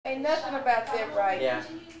Ain't nothing about that right. Yeah.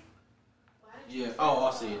 Yeah. Oh,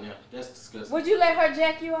 I see it now. That's disgusting. Would you let her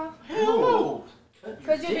jack you off? Hell no.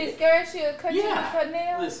 Cause you be scared she'll cut you with her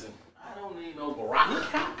nails? Listen, I don't need no Barack. Look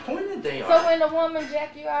how pointed they So are. when a woman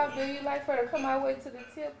jack you off, do you like for her to come all the way to the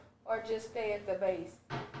tip or just stay at the base?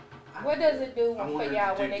 What does it do I for want her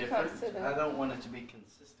y'all to when do it comes to different. the... I don't want it to be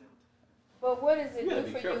consistent. But what does it You gotta do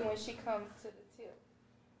be for careful. you when she comes to the tip?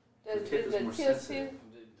 The Does tip is is the more tip sensitive. feel?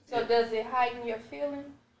 So does it heighten your feeling?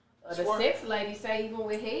 The sex lady say even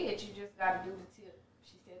with head, you just gotta do the tip.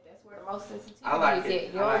 She said that's where the most sensitivity I like is it.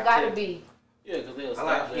 at. You I don't like gotta tip. be. Yeah, because they'll I stop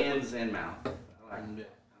like there. hands and mouth. I like.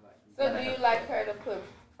 So do you like her to put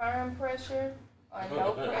firm pressure or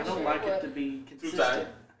no pressure? I don't like What? it to be tight. consistent.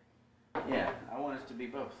 Yeah, I want it to be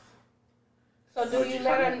both. So do What'd you you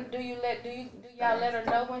let her? find? Do y'all let her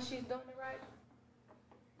know when she's doing it right?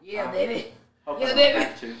 Yeah, baby. Hope Yeah, I don't baby.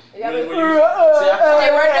 have to. Yeah, When but- you- See,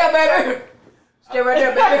 Stay right there, baby. Stay right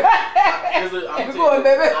there, baby. I'm Keep going,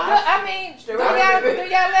 baby. I mean, do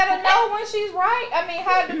y'all let her know when she's right? I mean,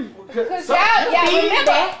 how? Because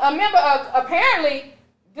y'all remember, apparently,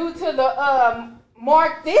 due to the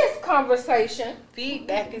Mark This conversation,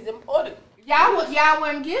 Feedback is important. y'all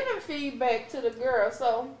wasn't giving feedback to the girl,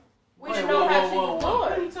 so we didn't know how she was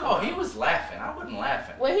doing. Oh, he was laughing. I wasn't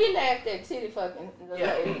laughing. Well, he laughed at titty fucking.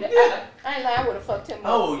 Yeah. I ain't lying. I would have fucked him up.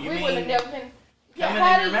 Oh, you we mean would have never been. Coming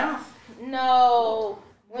how in do your mouth? No.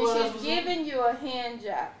 When What she's was giving you a hand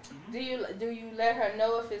job, do you let her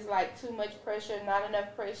know if it's like too much pressure, not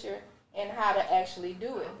enough pressure, and how to actually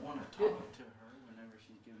do it? I want to talk to her whenever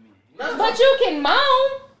she's giving me a hand. But you can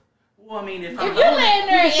moan. Well, I mean, if If I'm you're laying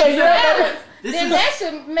there in silence, This then is- that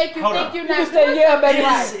should make you Hold think on. you're You not can say, doing yeah, something baby.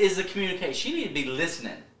 right. This is the communication. She need to be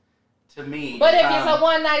listening to me. But if it's a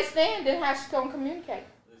one night stand, then how she gonna communicate?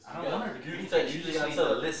 I don't want her to You communicate. just She just gotta needs tell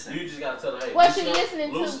to her. listen. You just gotta tell her, hey. What's loosen she up, listening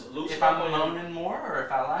to? loosen If up I'm on your- moaning more or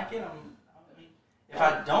if I like it, if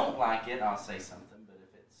I don't like it, I'll say something. But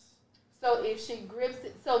if it's So if she grips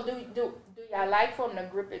it, so do y'all like for them to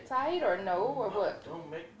grip it tight or no or what?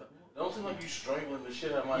 Don't seem like you strangling the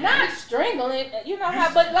shit out of my Not dick. strangling, you know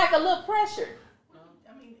how, but like a little pressure.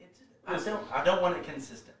 I mean, I don't want it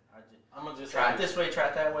consistent. I'm gonna just Try it this way, try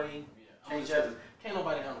it that way. Yeah, change that. Can't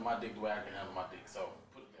nobody handle my dick the way I can handle my dick. So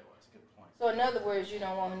put it that way. That's a good point. So in other words, you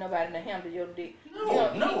don't want nobody to handle your dick.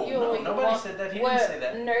 No, nobody said that. He didn't say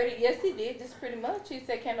that. Nerdy, yes he did. Just pretty much. He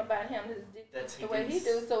said can't nobody handle his dick the way he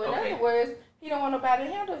do. So in other words, he don't want nobody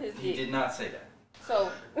to handle his He dick. did not say that.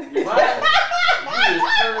 So. You just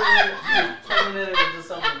turning it into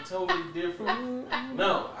something totally different.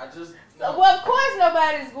 No, I just. So, well, of course,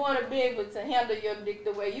 nobody's going to be able to handle your dick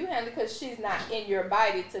the way you handle it because she's not in your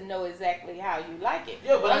body to know exactly how you like it.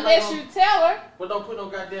 Yeah, but unless you tell her. But don't put no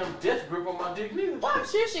goddamn death grip on my dick neither. Well, I'm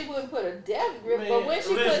sure she wouldn't put a death grip, Man, but when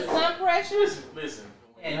she listen. put some pressure. Listen.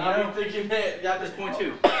 And y'all you know, be thinking that y'all This just point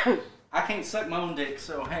too. I can't suck my own dick,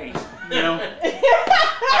 so hey, you know. Hey,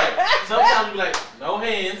 sometimes you be like, no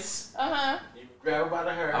hands. You grab her by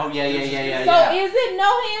the hair. Oh yeah. So is it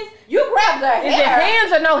no hands? You grab the hair. Is it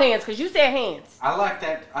hands or no hands? Because you said hands. I like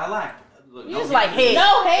that. Look, You just like head.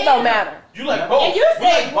 No hands. It don't matter. You like both. And you We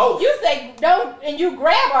say like both. you say don't, and you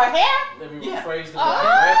grab her hair. Let me Yeah. rephrase the way I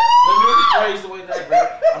grab. Let me rephrase the way that I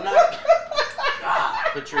grab. I'm not. God,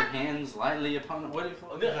 put your hands lightly upon it. What do you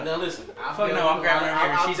call it? Now listen. Fuck no, I'm grabbing her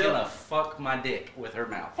hair and she's gonna fuck my dick with her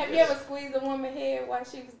mouth. Have you ever squeezed a woman's head while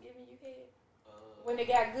she was giving you head? When it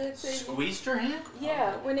got good to you? Squeezed her head?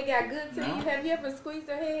 Yeah, when it got good to No. you. Have you ever squeezed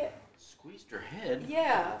her head? Squeezed her head?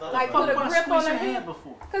 Yeah, thought like about put a Why grip on squeeze her her head. head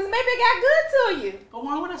before? Cause maybe it got good to you. But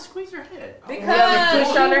why would I squeeze her head? Because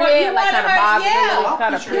push on her you head, like wanted kind of her- bob it a yeah. little,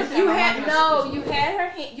 kind of I'll push her push. head. You I'm had not gonna no, you had her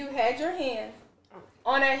hand, you had your hands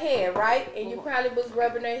on her head, right? And you probably was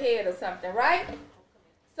rubbing her head or something, right?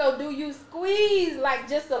 So do you squeeze like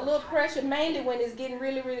just a little pressure, mainly when it's getting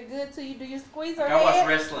really, really good to you? Do you squeeze her I watch head?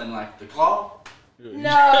 wrestling like the claw. No.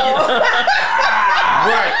 Right.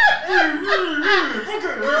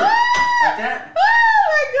 Like that? Oh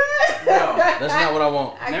my God. No. That's not what I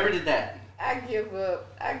want. Never did that. I give up.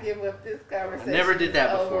 I give up this conversation. never did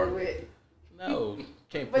that It's before. over with. No.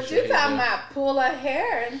 Can't But push you your head talking down. about pull her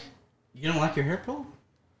hair and You don't like your hair pulled?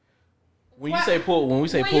 When you say pull, when we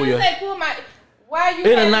say when pull you your say pull my, why are you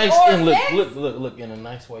in a having nice oral and look, sex? look in a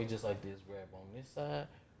nice way, just like this. Grab on this side,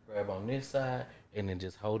 grab on this side, and then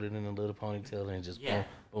just hold it in a little ponytail and just Yeah.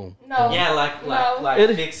 boom, boom. No. Yeah, like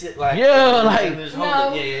It- fix it, like Yeah, like- and just hold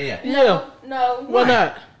No. it. Yeah. Yeah. No. Why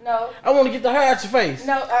not? No. I want to get the hair out your face.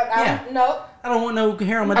 No. Yeah. No. I don't want no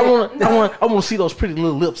hair on my I dick. want to see those pretty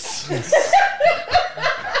little lips. I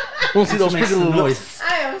want to see those Makes pretty some little noise. lips.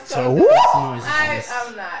 I am so. So, done. woo!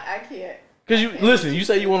 I'm not. I can't. Cause you listen, you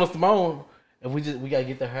say you want us to moan. If we gotta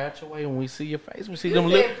get the hair out your way when we see your face, we see You them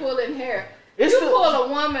said lips. pulling hair. It's you the- pull a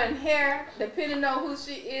woman hair, depending on who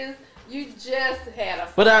she is, you just had a.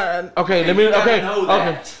 But okay, let me You gotta okay, know that.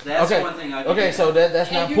 okay, That's okay, one thing I okay. can So that's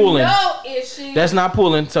and not you pulling. know if she. That's not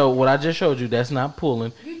pulling. So what I just showed you, that's not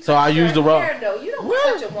pulling. You So I touch use her the raw. hair, though. You don't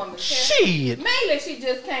Well, touch a woman's hair. shit. Mainly, she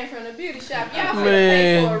just came from the beauty shop. Y'all finna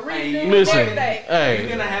Man. pay for a Hey, redo and listen. everything. You're Hey,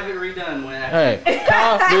 gonna have it redone when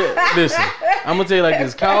hey. Listen, I'm gonna tell you like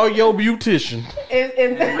this. Call your beautician.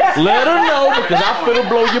 Let her know because I finna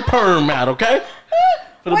blow your perm out. Okay?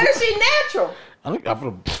 What if she natural? I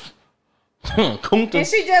finna. Kunta. And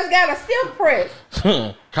she just got a silk press.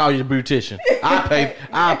 Call your beautician. I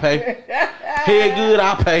pay. Head good,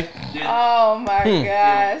 I pay. Oh my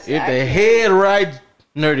gosh. If the head right,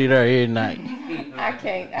 nerdy there every night. I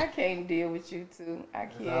can't deal with you two. I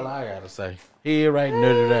That's all can't. I gotta say. Head right,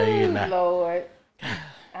 nerdy there every night. Lord.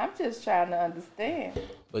 I'm just trying to understand.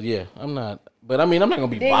 But yeah, I'm not. But I mean, I'm not gonna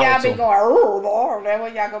be Then y'all be volatile. going, that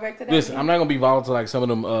way y'all go back to that. Listen, I'm not gonna be volatile like some of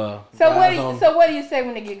them. So guys on- what do you say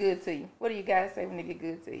when they get good to you? What do you guys say when they get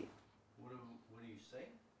good to you? What do you say?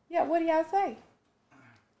 Yeah, what do y'all say?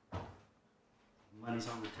 Money's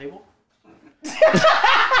on the table.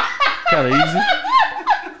 Kind of easy.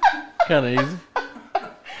 Kind of easy.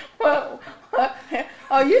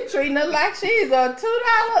 Oh, you treating her like she's a $2.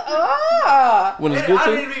 Oh. When it's Hey, good I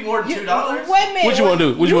to need you. to be more than $2. Wait a minute. What you want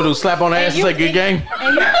to do? What you want to do? Slap on the ass and say good game?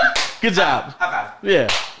 And, you, Good job. High five. Yeah.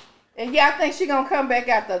 and y'all think she gonna come back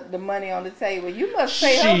after the money on the table? You must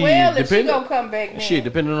pay her Shit, well if she depending- gonna come back then. Shit,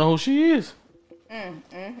 depending on who she is.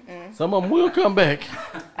 Some of them will come back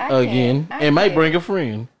I can't. again I and might can't. bring a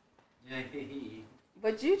friend.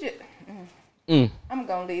 But you just. Mm. I'm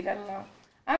gonna leave that alone.